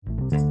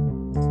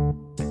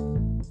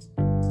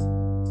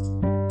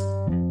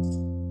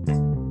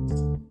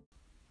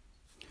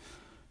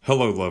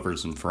Hello,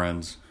 lovers and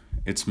friends.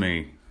 It's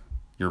me,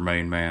 your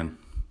main man,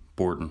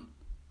 Borden.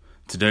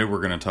 Today we're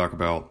going to talk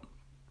about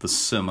the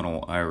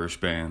seminal Irish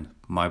band,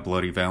 My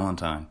Bloody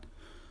Valentine.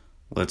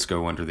 Let's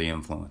go under the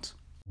influence.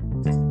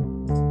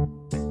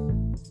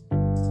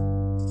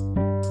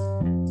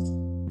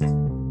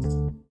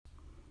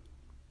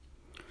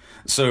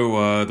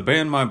 So, the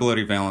band My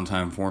Bloody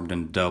Valentine formed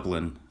in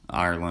Dublin,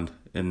 Ireland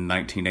in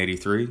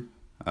 1983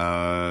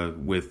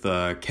 with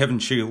Kevin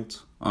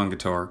Shields on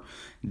guitar,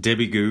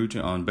 Debbie Googe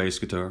on bass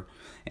guitar,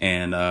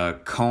 and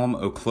Colm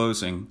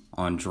O'Closing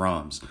on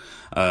drums.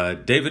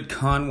 David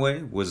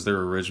Conway was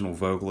their original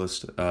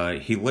vocalist.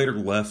 He later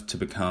left to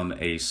become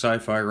a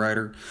sci-fi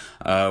writer.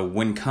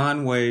 When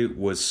Conway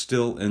was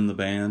still in the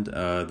band,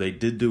 they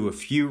did do a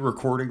few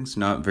recordings,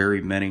 not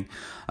very many,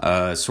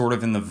 sort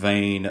of in the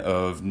vein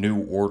of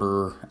New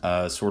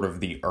Order, sort of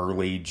the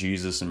early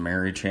Jesus and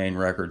Mary Chain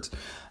records,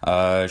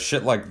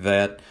 shit like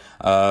that.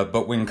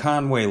 But when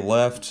Conway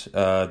left,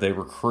 they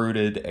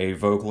recruited a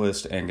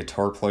vocalist and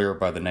guitar player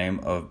by the name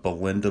of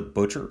Belinda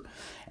Butcher,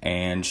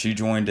 and she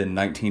joined in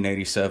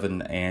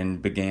 1987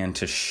 and began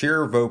to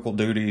share vocal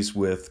duties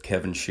with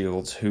Kevin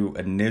Shields, who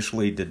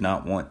initially did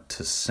not want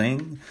to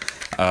sing,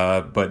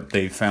 but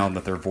they found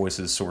that their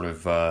voices sort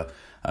of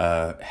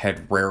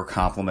had rare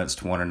compliments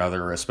to one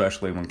another,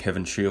 especially when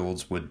Kevin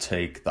Shields would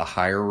take the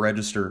higher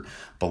register,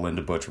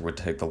 Belinda Butcher would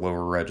take the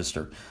lower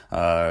register,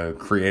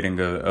 creating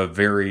a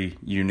very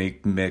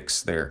unique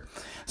mix there.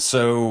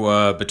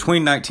 So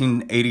between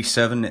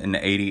 1987 and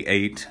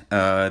 88,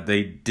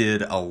 they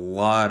did a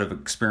lot of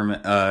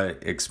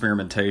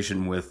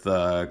experimentation with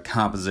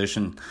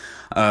composition,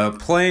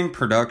 playing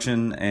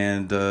production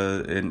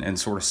and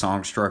sort of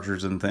song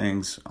structures and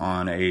things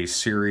on a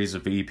series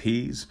of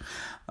EPs.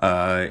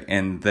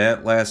 And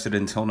that lasted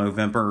until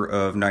November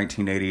of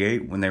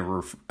 1988 when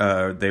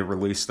they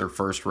released their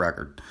first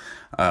record.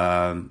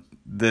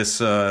 This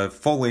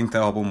full-length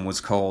album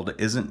was called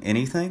Isn't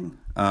Anything,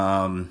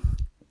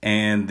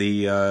 and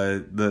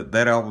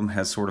that album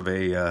has sort of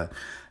a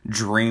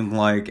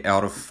dreamlike,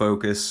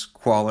 out-of-focus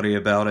quality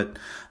about it.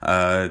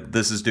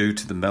 This is due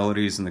to the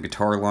melodies and the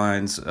guitar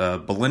lines.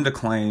 Belinda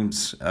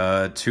claims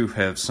to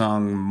have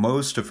sung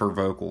most of her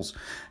vocals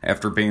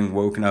after being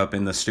woken up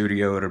in the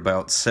studio at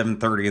about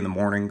 7:30 in the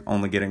morning,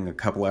 only getting a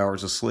couple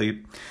hours of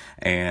sleep,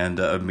 and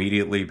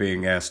immediately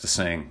being asked to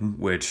sing,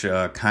 which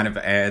kind of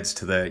adds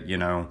to that,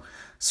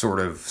 sort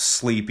of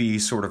sleepy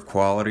sort of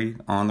quality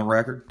on the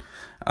record.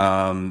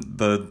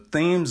 The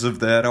themes of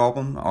that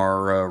album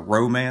are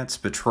romance,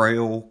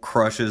 betrayal,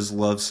 crushes,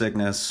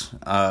 lovesickness,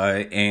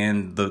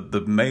 and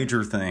the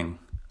major thing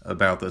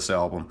about this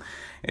album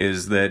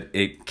is that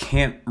it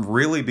can't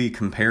really be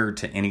compared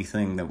to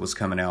anything that was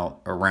coming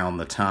out around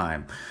the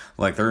time.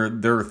 Like,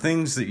 there are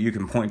things that you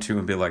can point to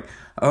and be like,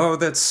 oh,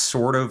 that's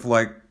sort of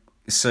like,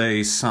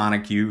 say,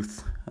 Sonic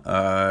Youth,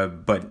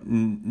 but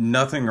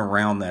nothing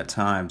around that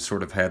time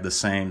sort of had the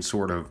same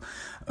sort of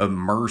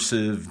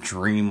immersive,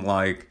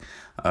 dreamlike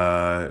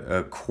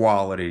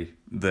quality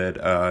that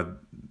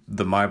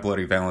the My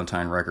Bloody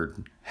Valentine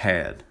record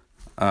had.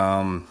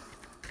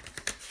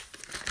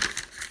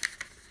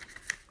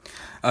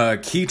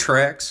 Key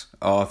tracks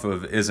off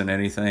of Isn't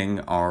Anything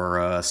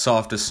are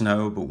Soft as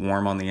Snow but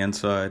Warm on the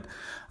Inside,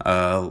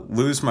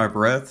 Lose My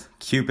Breath,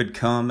 Cupid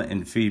Come,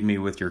 and Feed Me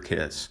With Your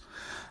Kiss.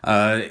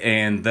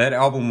 And that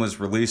album was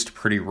released to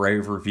pretty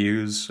rave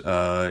reviews.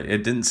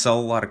 It didn't sell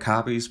a lot of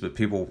copies, but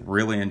people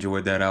really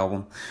enjoyed that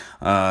album.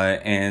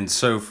 And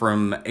so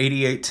from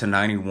 88 to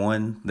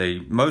 91, they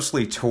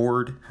mostly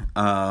toured.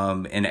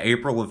 In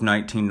April of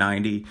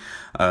 1990,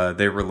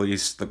 they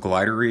released the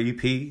Glider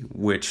EP,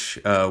 which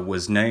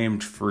was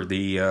named for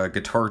the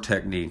guitar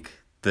technique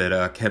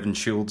that Kevin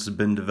Shields had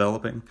been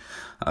developing.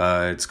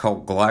 It's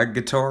called glide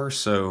guitar,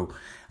 so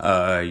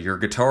your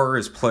guitar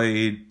is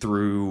played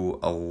through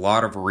a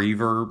lot of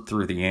reverb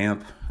through the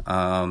amp.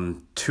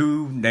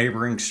 Two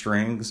neighboring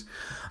strings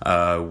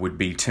would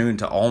be tuned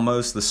to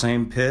almost the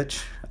same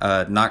pitch,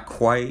 not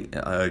quite,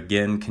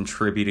 again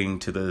contributing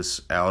to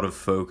this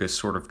out-of-focus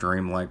sort of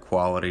dreamlike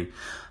quality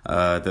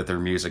that their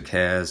music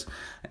has,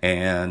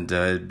 and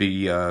it'd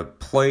be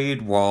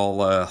played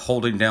while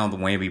holding down the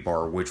whammy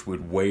bar, which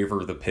would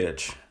waver the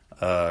pitch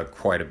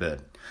quite a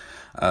bit.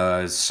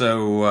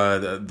 So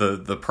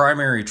the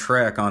primary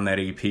track on that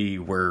EP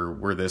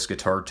where this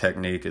guitar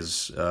technique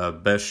is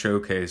best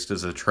showcased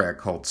is a track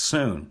called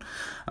Soon,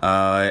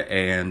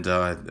 and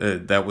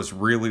that was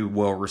really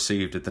well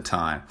received at the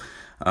time.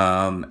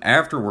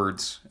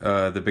 Afterwards,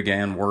 they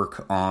began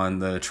work on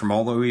the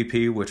Tremolo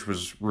EP, which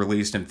was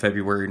released in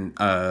February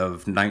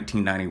of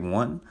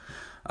 1991,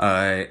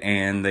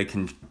 and they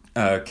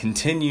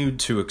continued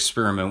to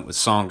experiment with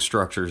song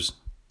structures,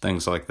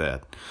 things like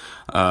that.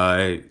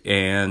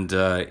 And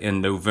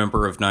in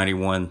November of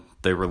 91,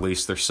 they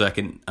released their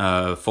second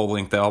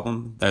full-length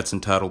album that's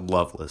entitled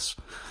Loveless.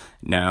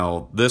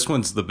 Now, this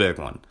one's the big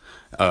one.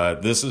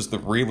 This is the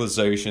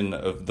realization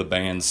of the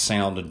band's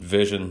sound and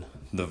vision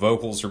The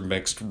vocals are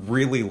mixed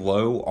really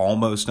low,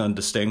 almost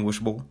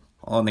undistinguishable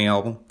on the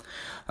album.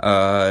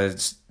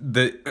 The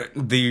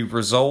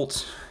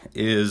result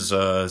is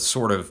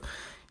sort of,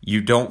 you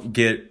don't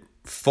get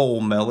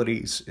full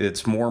melodies.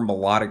 It's more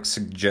melodic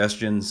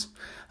suggestions.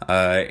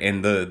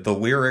 And the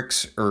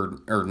lyrics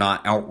are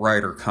not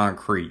outright or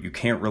concrete. You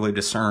can't really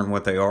discern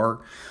what they are,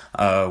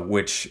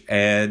 which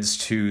adds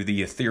to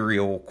the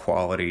ethereal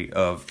quality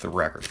of the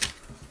record.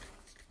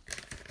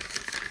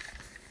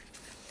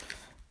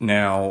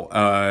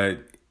 Now,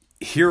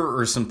 here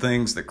are some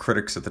things that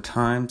critics at the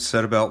time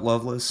said about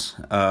Loveless.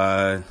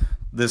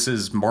 This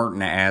is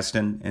Martin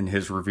Aston in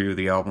his review of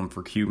the album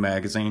for Q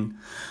Magazine.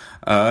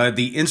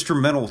 The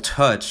instrumental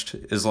Touched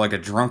is like a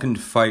drunken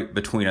fight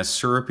between a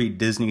syrupy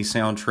Disney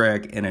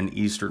soundtrack and an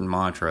Eastern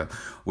mantra,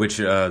 which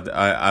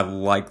I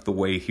like the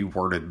way he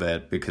worded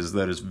that, because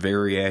that is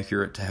very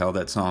accurate to how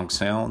that song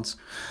sounds.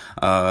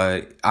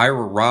 Ira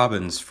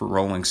Robbins for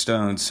Rolling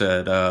Stone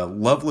said,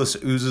 Loveless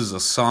oozes a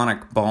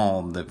sonic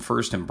balm that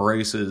first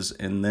embraces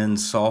and then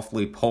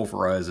softly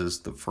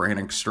pulverizes the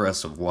frantic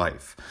stress of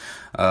life,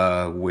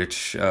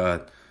 which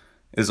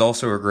is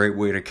also a great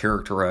way to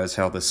characterize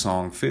how this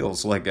song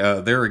feels. Like,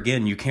 there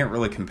again, you can't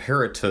really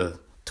compare it to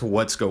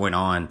what's going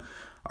on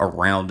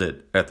around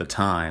it at the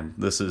time.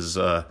 This is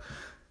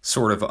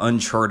sort of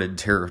uncharted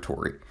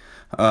territory.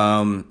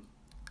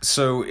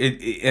 So,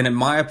 and in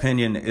my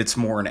opinion, it's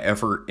more an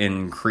effort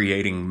in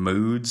creating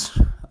moods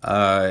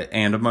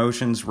and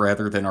emotions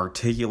rather than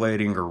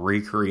articulating or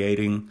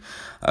recreating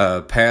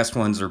past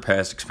ones or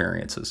past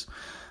experiences.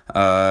 Key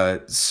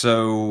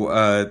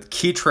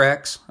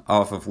tracks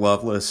off of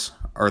Loveless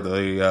are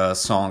the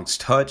songs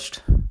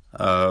Touched,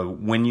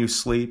 When You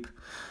Sleep,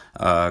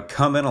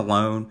 Come In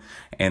Alone,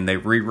 and they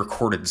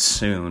re-recorded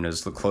Soon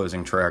as the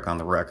closing track on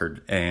the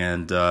record.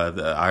 And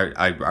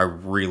I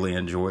really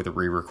enjoy the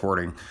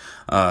re-recording.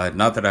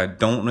 Not that I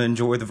don't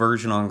enjoy the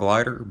version on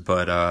Glider,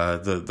 but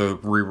the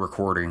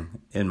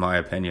re-recording, in my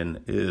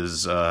opinion,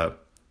 is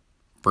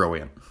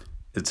brilliant.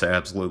 It's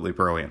absolutely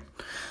brilliant.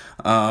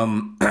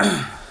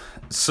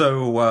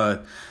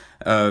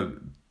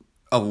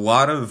 A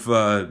lot of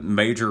at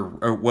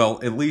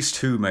least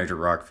two major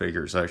rock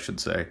figures, I should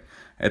say,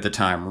 at the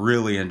time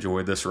really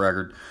enjoyed this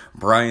record.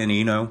 Brian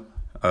Eno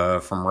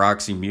from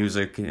Roxy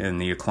Music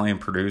and the acclaimed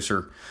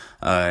producer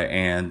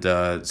and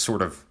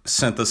sort of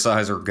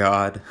synthesizer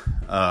god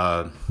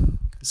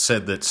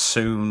said that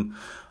Soon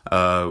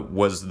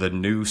was the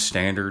new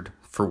standard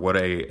for what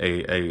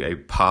a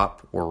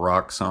pop or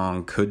rock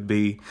song could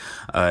be.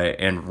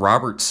 And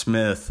Robert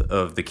Smith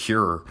of The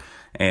Cure.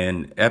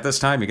 And at this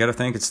time, you got to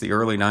think it's the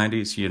early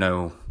 90s. You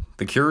know,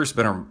 The Cure's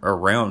been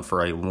around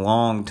for a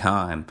long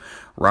time.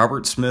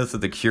 Robert Smith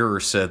of The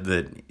Cure said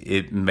that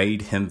it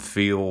made him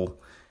feel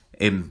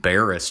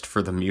embarrassed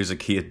for the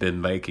music he had been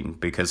making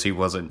because he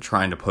wasn't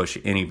trying to push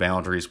any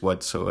boundaries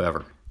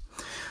whatsoever.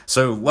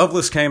 So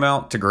Loveless came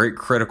out to great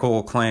critical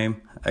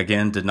acclaim.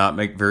 Again, did not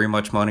make very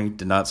much money,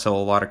 did not sell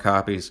a lot of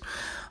copies.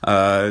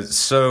 They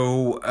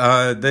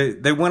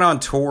went on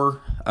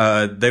tour.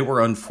 They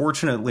were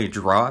unfortunately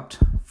dropped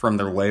from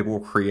their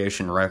label,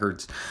 Creation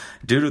Records,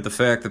 due to the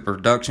fact that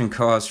production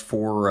costs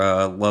for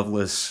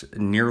Loveless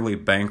nearly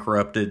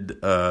bankrupted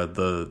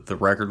the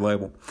record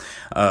label.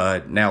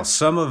 Now,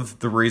 some of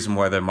the reason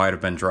why they might have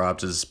been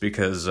dropped is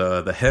because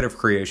the head of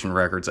Creation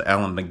Records,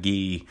 Alan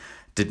McGee,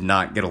 did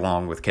not get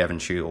along with Kevin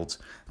Shields.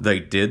 They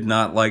did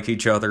not like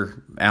each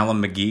other.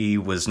 Alan McGee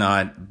was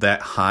not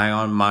that high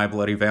on My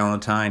Bloody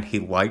Valentine. He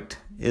liked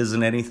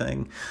Isn't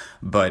Anything,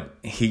 but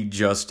he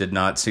just did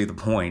not see the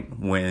point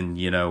when,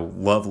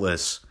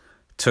 Loveless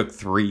took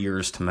 3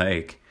 years to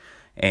make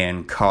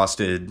and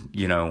costed,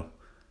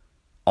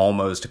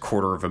 almost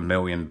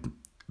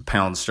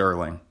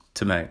 £250,000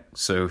 to make.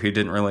 So he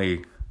didn't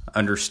really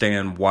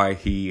understand why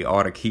he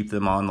ought to keep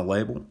them on the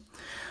label.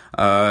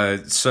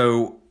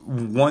 So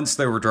once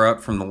they were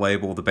dropped from the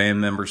label, the band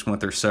members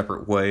went their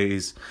separate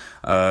ways.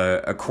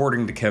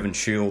 According to Kevin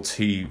Shields,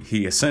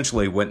 he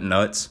essentially went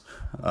nuts,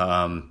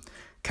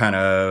 kind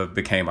of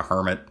became a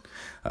hermit,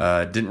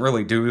 didn't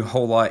really do a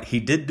whole lot. He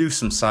did do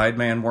some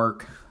sideman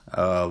work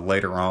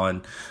later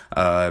on,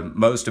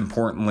 most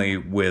importantly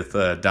with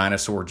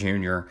Dinosaur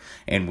Jr.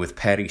 and with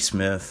Patti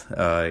Smith.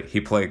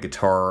 He played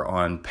guitar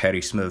on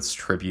Patti Smith's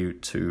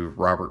tribute to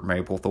Robert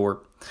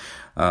Mapplethorpe.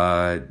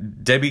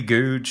 Debbie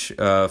Googe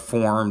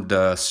formed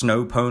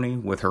Snow Pony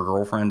with her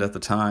girlfriend at the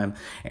time,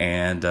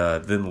 and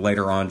then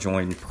later on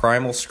joined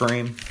Primal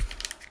Scream.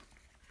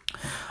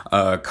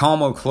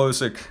 Kalmo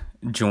Klosik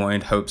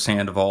joined Hope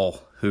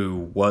Sandoval,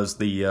 who was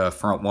the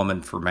front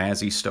woman for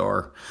Mazzy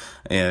Star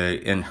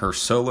in her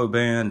solo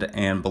band,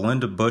 and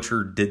Belinda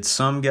Butcher did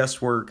some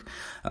guest work,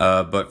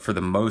 but for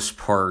the most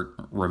part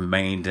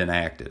remained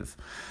inactive.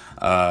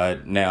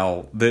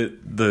 Now,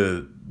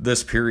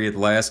 this period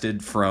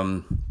lasted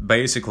from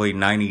basically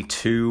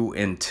 92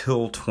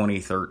 until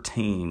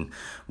 2013,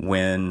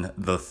 when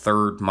the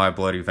third My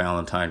Bloody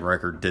Valentine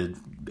record did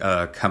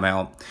come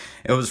out.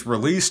 It was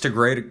released to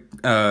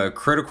great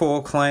critical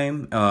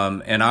acclaim,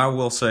 and I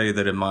will say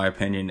that in my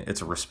opinion,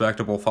 it's a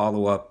respectable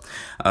follow-up.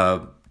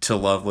 to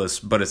Loveless,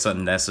 but it's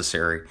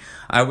unnecessary.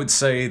 I would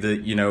say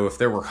that, if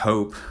there were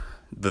hope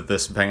that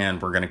this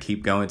band were going to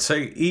keep going,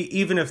 say,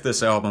 even if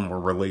this album were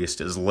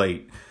released as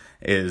late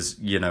as,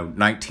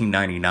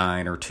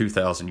 1999 or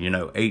 2000,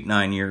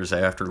 8-9 years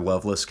after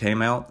Loveless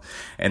came out,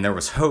 and there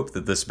was hope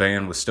that this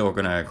band was still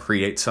going to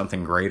create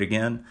something great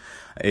again,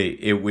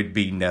 it would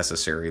be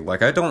necessary.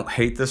 Like, I don't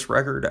hate this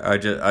record.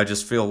 I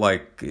just feel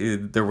like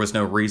there was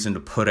no reason to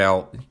put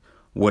out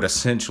what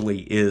essentially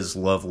is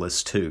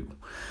Loveless 2.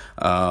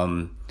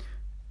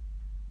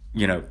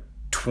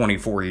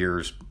 24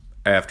 years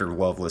after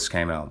Loveless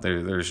came out.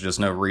 There's just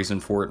no reason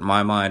for it. In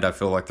my mind, I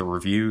feel like the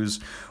reviews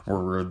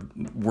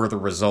were the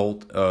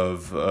result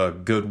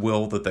of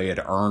goodwill that they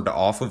had earned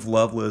off of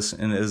Loveless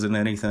and isn't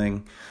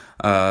anything.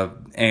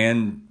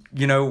 And,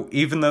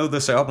 even though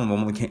this album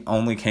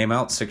only came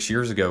out 6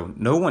 years ago,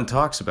 no one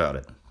talks about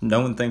it.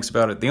 No one thinks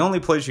about it. The only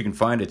place you can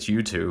find it's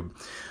YouTube,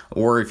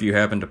 or if you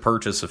happen to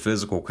purchase a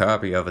physical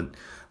copy of it.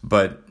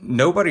 But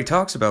nobody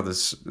talks about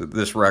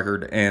this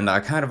record, and I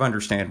kind of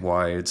understand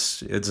why.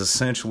 It's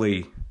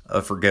essentially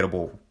a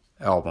forgettable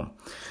album.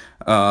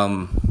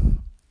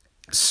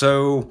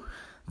 So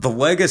the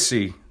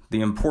legacy,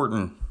 the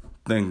important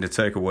thing to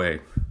take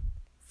away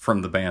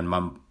from the band,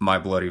 My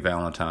Bloody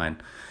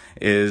Valentine,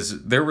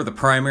 is there were the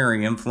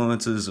primary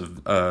influences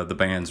of the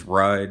band's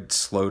Ride,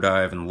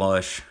 Slowdive, and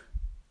Lush,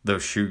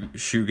 those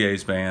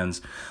shoegaze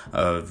bands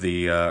of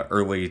the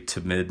early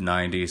to mid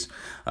 90s.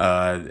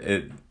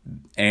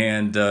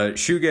 And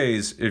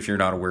shoegaze, if you're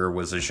not aware,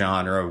 was a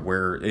genre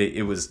where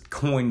it was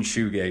coined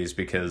shoegaze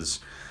because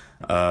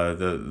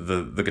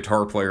the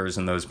guitar players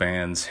in those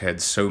bands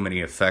had so many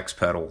effects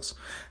pedals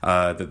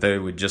that they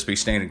would just be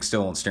standing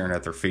still and staring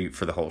at their feet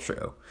for the whole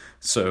show.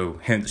 So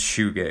hence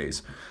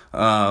shoegaze.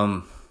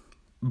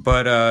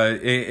 But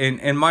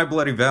My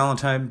Bloody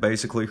Valentine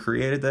basically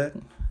created that.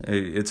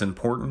 It's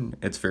important.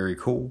 It's very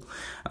cool.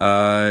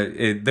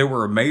 They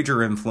were a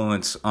major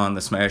influence on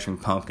the Smashing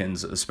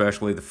Pumpkins,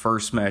 especially the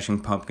first Smashing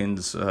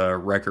Pumpkins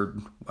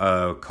record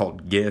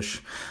called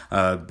Gish.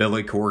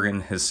 Billy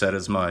Corgan has said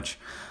as much.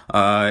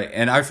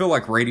 And I feel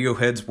like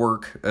Radiohead's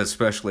work,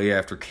 especially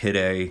after Kid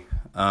A,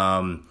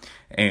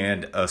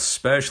 and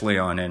especially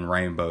on In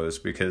Rainbows,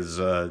 because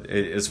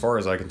as far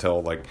as I can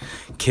tell, like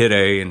Kid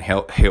A and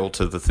Hail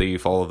to the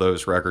Thief, all of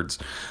those records,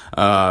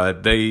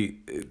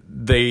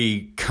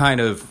 they kind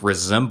of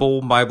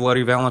resemble My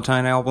Bloody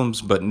Valentine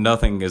albums, but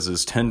nothing is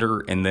as tender.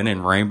 And then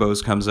In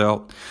Rainbows comes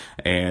out,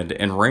 and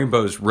In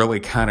Rainbows really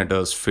kind of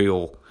does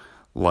feel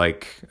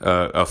like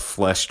a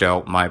fleshed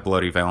out My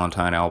Bloody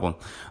Valentine album,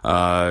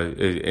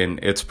 and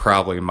it's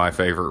probably my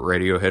favorite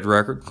Radiohead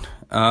record.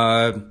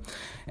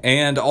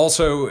 And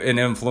also an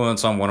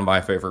influence on one of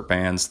my favorite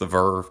bands, The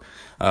Verve,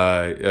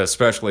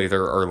 especially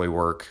their early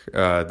work.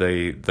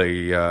 They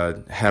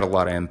had a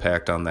lot of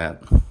impact on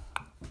that.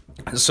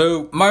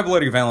 So My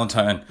Bloody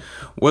Valentine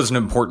was an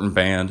important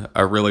band.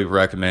 I really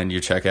recommend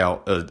you check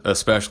out,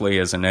 especially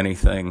As in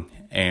Anything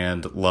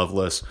and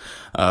Loveless.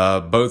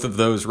 Both of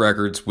those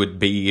records would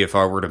be, if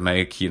I were to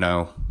make,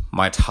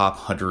 my top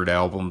 100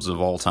 albums of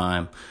all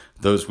time,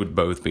 those would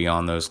both be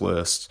on those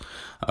lists.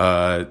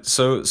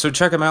 So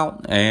check them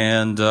out,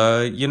 and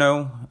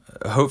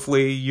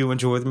hopefully you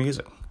enjoy the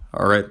music.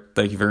 All right,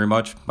 thank you very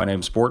much. My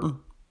name's Borton.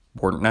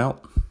 Borton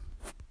out.